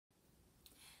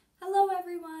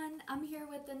everyone, I'm here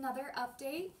with another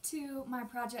update to my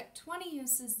Project 20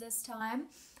 uses this time.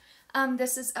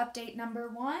 This is update number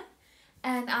 1,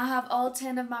 and I have all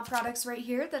 10 of my products right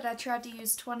here that I tried to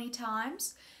use 20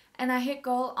 times, and I hit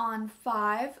goal on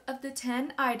 5 of the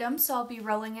 10 items, so I'll be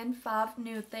rolling in 5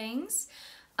 new things.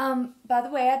 By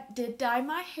the way, I did dye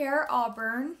my hair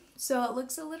auburn, so it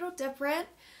looks a little different.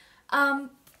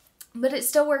 But it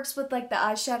still works with like the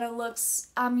eyeshadow looks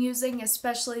I'm using,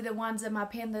 especially the ones in my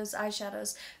Pandos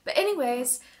eyeshadows. But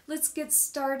anyways, let's get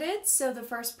started. So the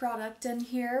first product in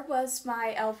here was my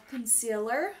e.l.f.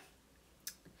 concealer.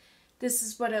 This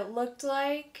is what it looked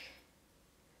like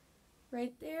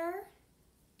right there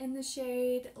in the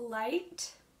shade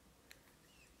Light.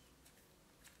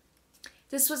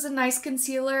 This was a nice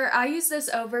concealer. I use this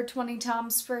over 20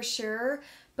 times for sure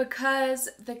because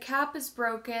the cap is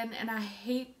broken and I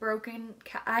hate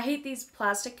these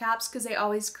plastic caps because they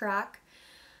always crack.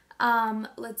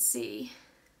 Let's see.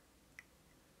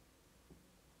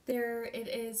 There it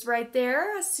is right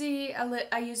there. I see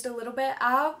I used a little bit.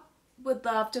 I would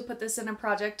love to put this in a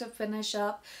project to finish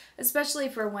up, especially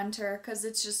for winter because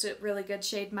it's just a really good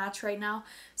shade match right now.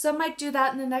 So I might do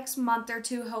that in the next month or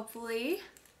two hopefully.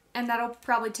 And that'll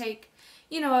probably take,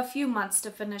 a few months to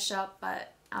finish up,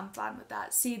 but I'm fine with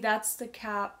that. See, that's the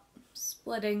cap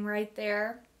splitting right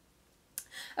there.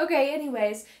 Okay,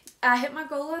 anyways, I hit my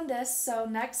goal on this. So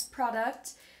next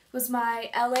product was my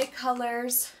LA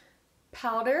Colors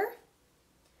powder,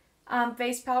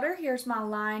 face powder. Here's my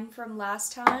line from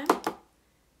last time.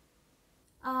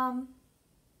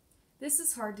 This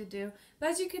is hard to do, but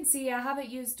as you can see, I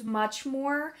haven't used much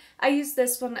more. I used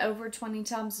this one over 20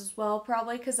 times as well,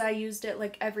 probably because I used it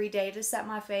like every day to set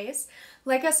my face.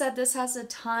 Like I said, this has a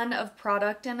ton of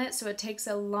product in it, so it takes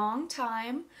a long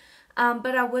time.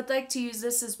 But I would like to use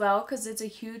this as well because it's a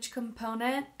huge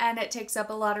component and it takes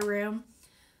up a lot of room.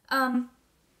 But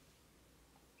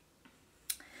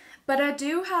I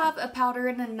do have a powder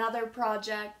in another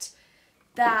project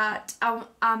that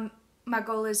my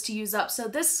goal is to use up. So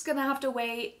this is going to have to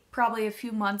wait probably a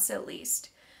few months at least.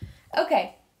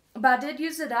 Okay, but I did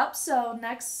use it up. So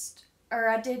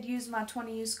I did use my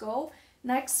 20 use goal.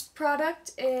 Next product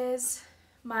is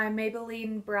my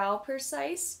Maybelline Brow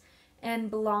Precise in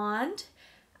Blonde.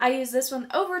 I use this one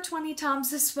over 20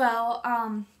 times as well.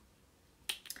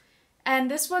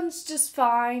 And this one's just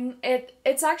fine.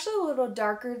 It's actually a little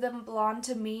darker than Blonde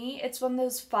to me. It's one of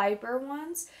those fiber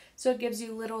ones, so it gives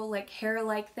you little like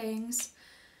hair-like things.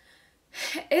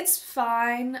 It's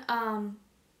fine.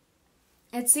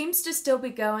 It seems to still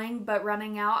be going, but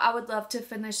running out. I would love to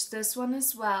finish this one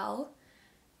as well.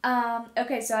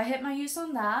 Okay, so I hit my use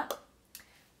on that.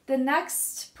 The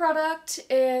next product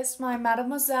is my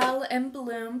Mademoiselle in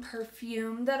Bloom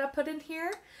perfume that I put in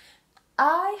here.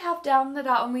 I have down that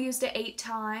I only used it 8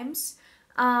 times.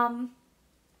 I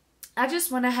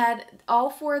just went ahead, all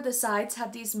 4 of the sides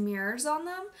had these mirrors on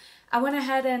them. I went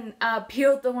ahead and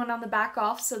peeled the one on the back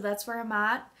off, so that's where I'm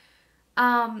at.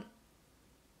 I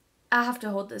have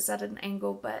to hold this at an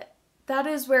angle, but that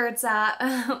is where it's at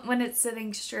when it's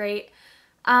sitting straight.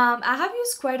 I have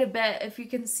used quite a bit, if you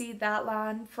can see that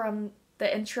line from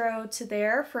the intro to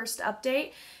there, first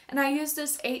update. And I used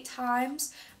this 8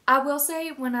 times. I will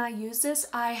say when I use this,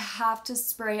 I have to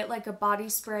spray it like a body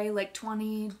spray, like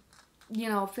 20,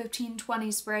 15,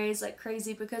 20 sprays like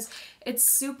crazy because it's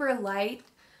super light.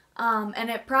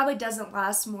 And it probably doesn't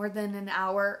last more than an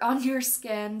hour on your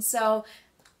skin. So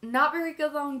not very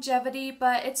good longevity,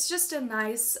 but it's just a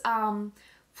nice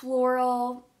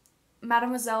floral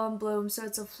Mademoiselle in Bloom. So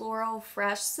it's a floral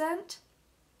fresh scent.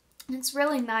 It's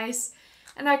really nice.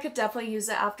 And I could definitely use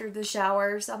it after the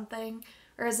shower or something.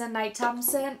 Or as a nighttime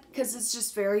scent because it's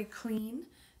just very clean.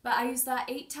 But I used that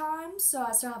 8 times, so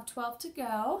I still have 12 to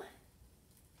go.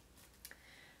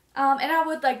 And I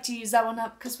would like to use that one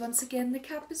up because once again the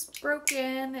cap is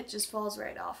broken. It just falls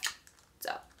right off.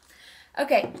 So,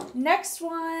 okay, next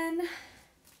one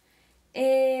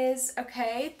is,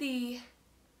 the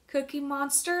Cookie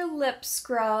Monster Lip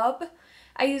Scrub.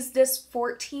 I used this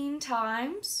 14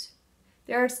 times.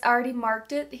 There's already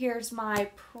marked it. Here's my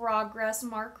progress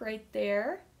mark right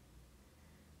there.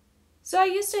 So I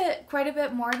used it quite a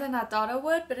bit more than I thought I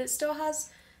would, but it still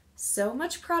has so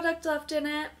much product left in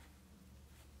it.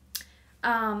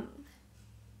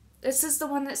 This is the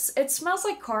one it smells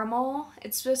like caramel.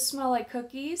 It's supposed to smell like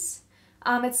cookies.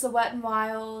 It's the Wet n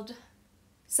Wild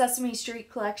Sesame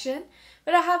Street collection,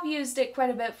 but I have used it quite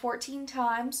a bit, 14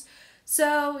 times.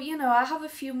 So, I have a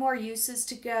few more uses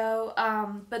to go,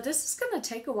 but this is going to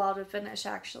take a while to finish,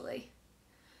 actually.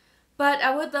 But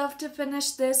I would love to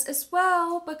finish this as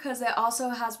well because it also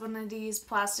has one of these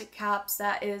plastic caps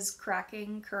that is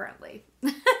cracking currently.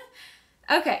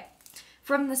 Okay,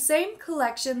 from the same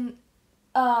collection,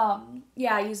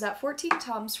 yeah, I use that 14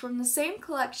 times. From the same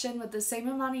collection with the same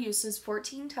amount of uses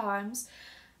 14 times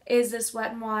is this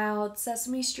Wet n Wild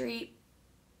Sesame Street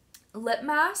lip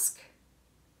mask.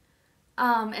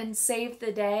 And Save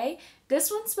the Day. This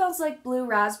one smells like blue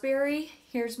raspberry.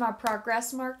 Here's my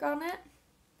progress mark on it.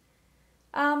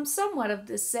 Somewhat of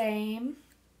the same.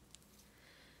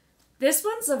 This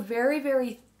one's a very,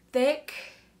 very thick.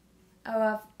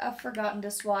 Oh, I've forgotten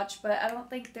to swatch, but I don't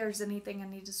think there's anything I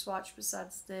need to swatch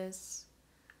besides this.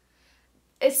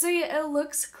 It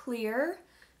looks clear,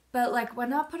 but like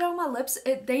when I put on my lips,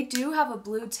 they do have a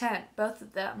blue tint, both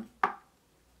of them.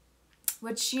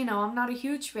 Which, you know, I'm not a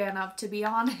huge fan of, to be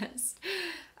honest.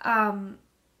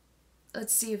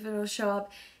 Let's see if it'll show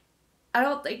up. I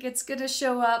don't think it's gonna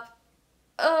show up.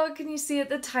 Oh, can you see it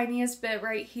the tiniest bit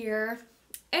right here?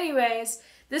 Anyways,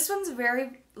 this one's a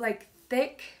very, like,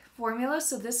 thick formula,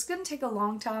 so this is gonna take a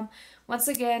long time. Once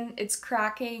again, it's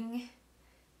cracking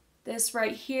this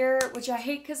right here, which I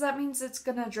hate because that means it's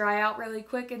gonna dry out really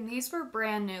quick, and these were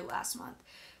brand new last month.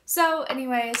 So,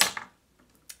 anyways,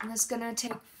 this is gonna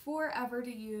take forever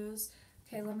to use.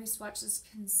 Okay, let me swatch this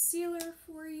concealer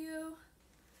for you.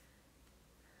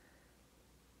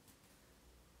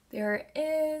 There it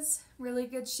is. Really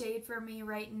good shade for me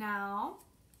right now.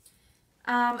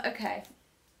 Okay.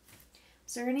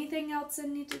 Is there anything else I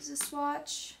needed to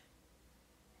swatch?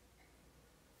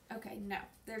 Okay, no,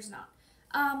 there's not.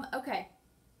 Okay.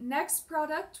 Next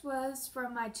product was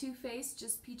from my Too Faced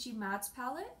Just Peachy Mattes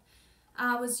palette.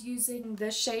 I was using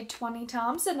this shade 20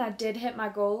 times, and I did hit my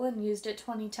goal and used it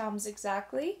 20 times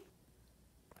exactly.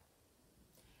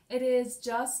 It is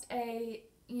just a,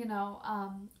 you know,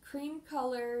 cream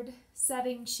colored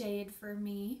setting shade for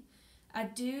me. I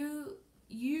do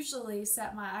usually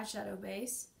set my eyeshadow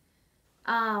base.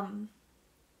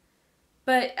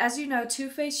 But as you know, Too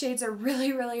Faced shades are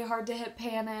really, really hard to hit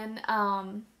pan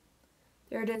in.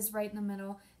 There it is right in the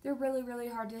middle. They're really, really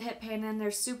hard to hit pan in.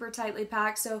 They're super tightly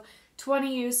packed, so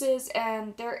 20 uses,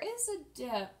 and there is a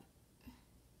dip.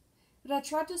 But I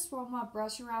tried to swirl my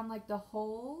brush around like the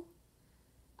whole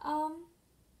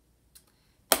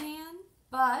pan,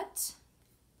 but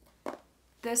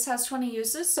this has 20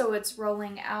 uses, so it's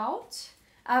rolling out.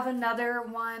 I have another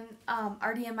one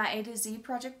already in my A to Z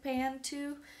project pan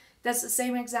too. That's the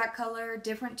same exact color,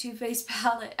 different Too Faced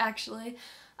palette actually,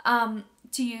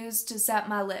 to use to set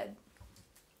my lid.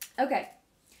 Okay,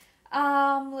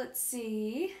 let's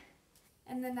see.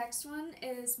 And the next one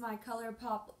is my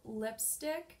ColourPop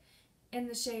lipstick in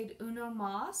the shade Uno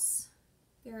Moss.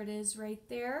 There it is right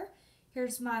there.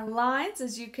 Here's my lines,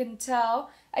 as you can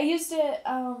tell. I used it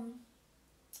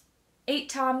 8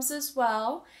 times as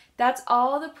well. That's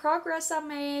all the progress I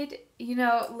made. You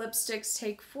know, lipsticks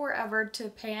take forever to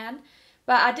pan,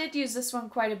 but I did use this one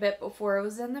quite a bit before it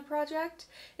was in the project.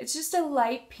 It's just a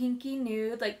light pinky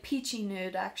nude, like peachy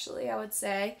nude actually, I would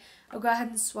say. I'll go ahead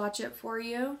and swatch it for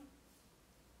you.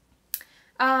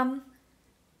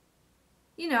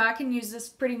 You know, I can use this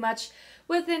pretty much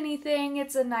with anything.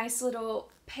 It's a nice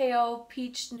little pale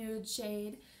peach nude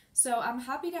shade. So I'm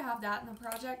happy to have that in the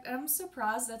project. I'm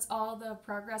surprised that's all the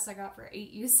progress I got for 8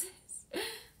 uses.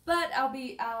 But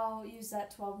I'll use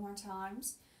that 12 more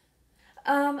times.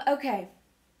 Okay.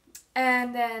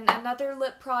 And then another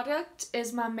lip product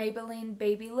is my Maybelline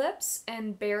Baby Lips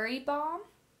in Berry Balm.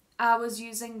 I was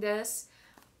using this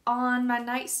on my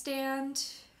nightstand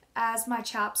as my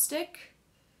chapstick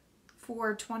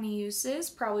for 20 uses.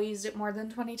 Probably used it more than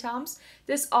 20 times.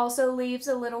 This also leaves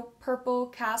a little purple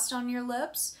cast on your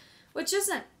lips, which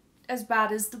isn't as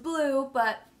bad as the blue,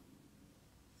 but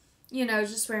you know,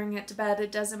 just wearing it to bed,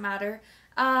 it doesn't matter.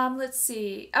 Let's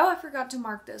see. Oh, I forgot to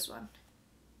mark this one.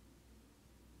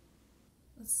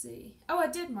 Let's see. Oh, I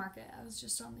did mark it. I was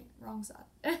just on the wrong side.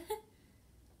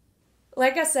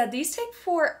 Like I said, these take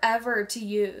forever to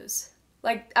use.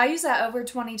 Like, I use that over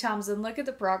 20 times, and look at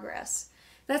the progress.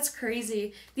 That's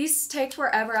crazy. These take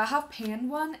forever. I have panned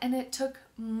one, and it took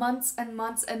months and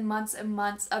months and months and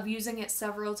months of using it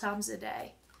several times a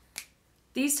day.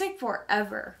 These take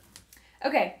forever.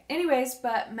 Okay, anyways,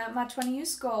 but met my 20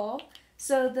 use goal.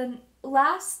 So the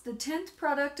 10th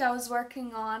product I was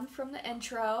working on from the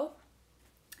intro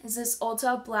is this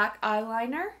Ulta black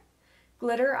eyeliner,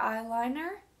 glitter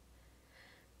eyeliner.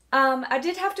 I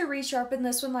did have to resharpen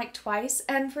this one like twice,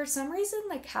 and for some reason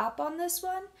the cap on this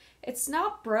one, it's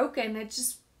not broken, it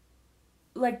just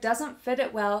like doesn't fit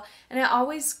it well, and it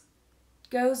always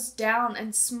goes down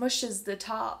and smushes the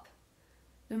top,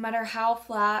 no matter how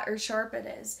flat or sharp it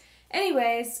is.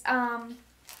 Anyways,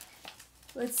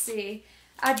 let's see.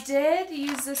 I did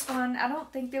use this one. I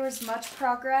don't think there was much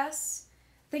progress.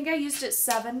 I think I used it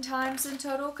 7 times in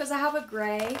total because I have a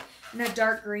gray and a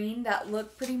dark green that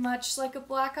look pretty much like a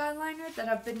black eyeliner that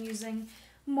I've been using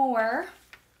more.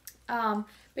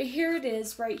 But here it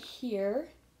is right here.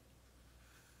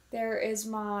 There is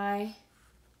my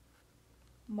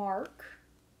mark.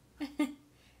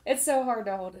 It's so hard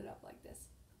to hold it up like this.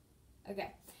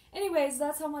 Okay. Anyways,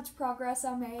 that's how much progress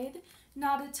I made.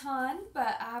 Not a ton,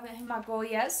 but I haven't hit my goal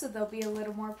yet, so there'll be a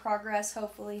little more progress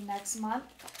hopefully next month.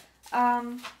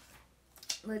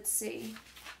 Let's see.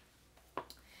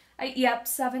 Yep,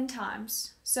 7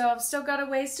 times. So I've still got a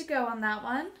ways to go on that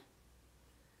one.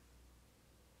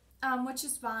 Which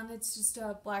is fun. It's just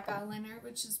a black eyeliner,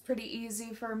 which is pretty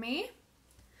easy for me.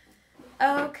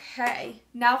 Okay,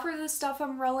 now for the stuff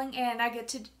I'm rolling in. I get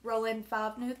to roll in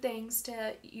 5 new things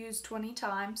to use 20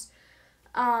 times.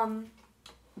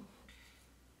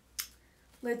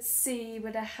 Let's see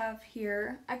what I have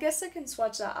here. I guess I can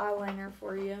swatch that eyeliner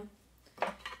for you.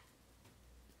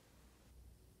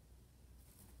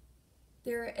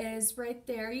 There it is right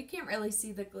there. You can't really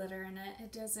see the glitter in it.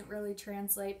 It doesn't really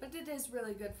translate, but it is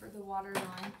really good for the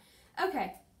waterline.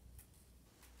 Okay.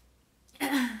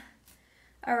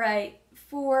 All right.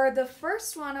 For the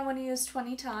first one I want to use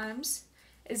 20 times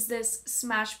is this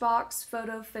Smashbox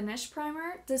Photo Finish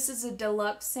Primer. This is a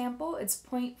deluxe sample. It's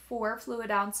 0.4 fluid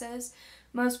ounces.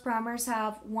 Most primers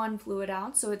have 1 fluid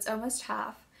ounce, so it's almost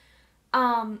half.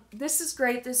 This is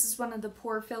great. This is one of the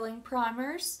pore filling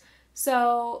primers.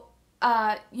 So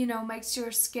you know, makes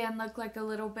your skin look like a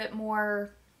little bit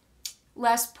more,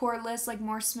 less poreless, like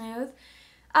more smooth.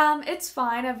 It's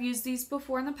fine. I've used these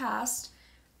before in the past.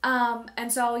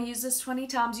 And so I'll use this 20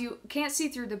 times. You can't see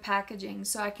through the packaging,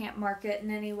 so I can't mark it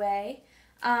in any way.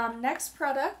 Next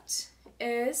product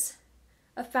is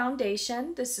a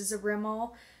foundation. This is a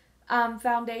Rimmel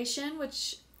foundation,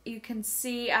 which you can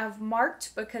see I've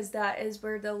marked because that is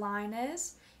where the line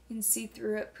is. You can see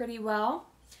through it pretty well.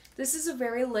 This is a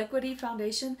very liquidy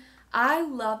foundation. I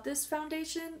love this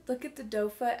foundation. Look at the doe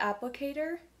foot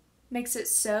applicator. Makes it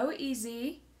so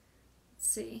easy. Let's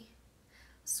see.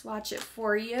 Swatch it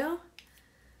for you.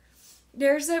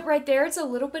 There's it right there. It's a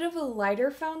little bit of a lighter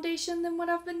foundation than what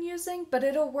I've been using, but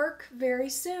it'll work very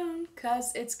soon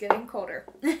because it's getting colder.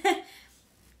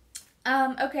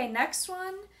 Okay, next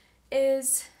one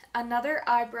is another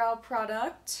eyebrow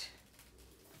product.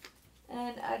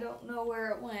 And I don't know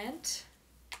where it went.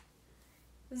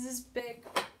 This is big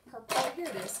purple. Here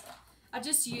it is. I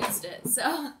just used it,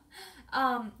 so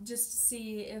just to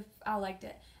see if I liked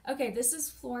it. Okay, this is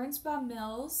Florence by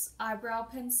Mills eyebrow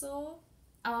pencil.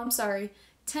 Oh, I'm sorry.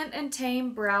 Tint and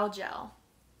Tame Brow Gel.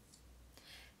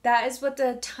 That is what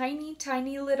the tiny,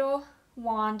 tiny little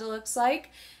wand looks like.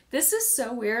 This is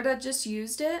so weird. I just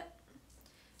used it.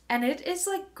 And it is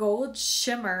like gold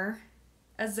shimmer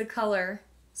as the color.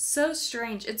 So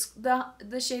strange. It's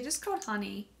the shade is called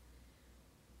Honey.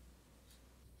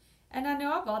 And I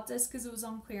know I bought this because it was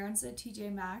on clearance at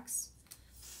TJ Maxx.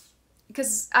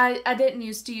 Because I didn't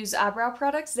used to use eyebrow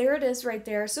products. There it is right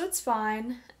there. So it's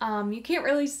fine. You can't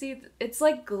really see. It's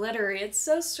like glittery. It's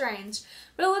so strange.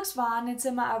 But it looks fine. It's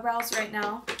in my eyebrows right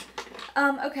now.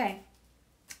 Okay.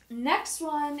 Next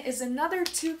one is another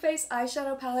Too Faced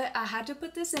eyeshadow palette. I had to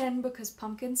put this in because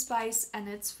pumpkin spice and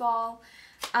it's fall.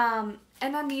 And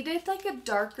I needed like a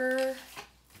darker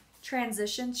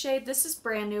transition shade. This is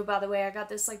brand new, by the way. I got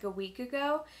this like a week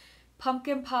ago.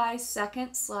 Pumpkin Pie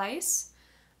Second Slice.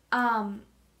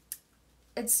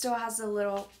 It still has a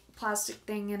little plastic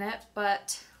thing in it,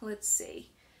 but let's see.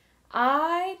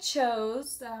 I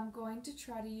chose that I'm going to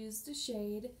try to use the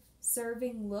shade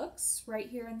Serving Looks right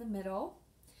here in the middle.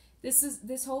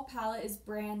 This whole palette is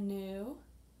brand new.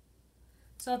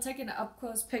 So I'll take an up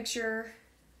close picture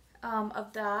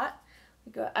of that.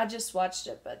 I just watched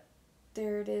it, but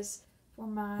there it is for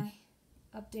my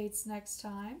updates next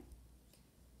time.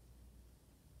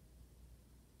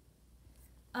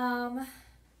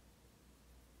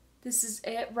 This is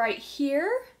it right here.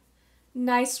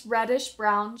 Nice reddish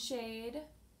brown shade.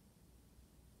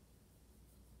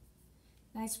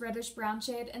 Nice reddish brown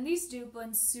shade. And these do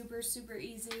blend super, super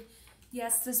easy.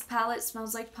 Yes, this palette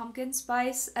smells like pumpkin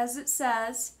spice, as it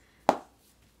says.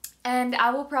 And I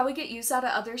will probably get use out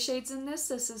of other shades in this.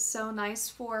 This is so nice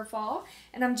for fall.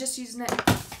 And I'm just using it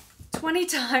 20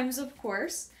 times, of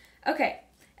course. Okay,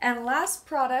 and last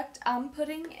product I'm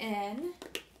putting in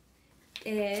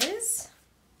is...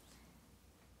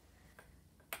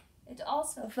 It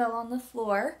also fell on the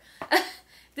floor.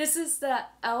 This is the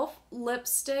e.l.f.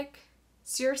 lipstick,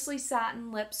 Seriously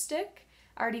Satin lipstick.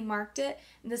 I already marked it.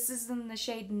 And this is in the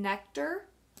shade Nectar.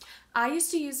 I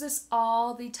used to use this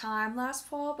all the time last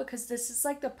fall because this is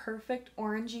like the perfect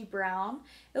orangey brown.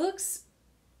 It looks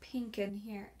pink in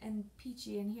here and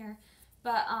peachy in here,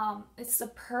 but it's the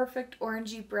perfect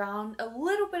orangey brown, a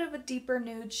little bit of a deeper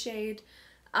nude shade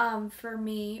for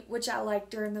me, which I like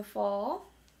during the fall.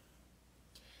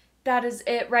 That is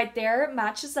it right there. It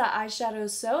matches that eyeshadow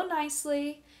so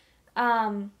nicely.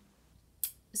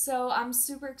 So I'm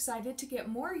super excited to get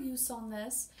more use on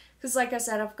this because like I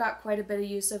said, I've got quite a bit of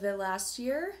use of it last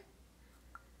year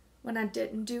when I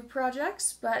didn't do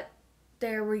projects, but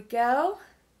there we go.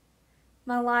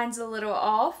 My line's a little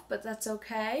off, but that's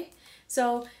okay.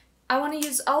 So I want to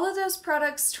use all of those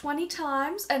products 20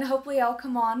 times, and hopefully I'll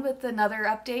come on with another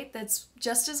update that's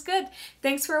just as good.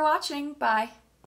 Thanks for watching. Bye.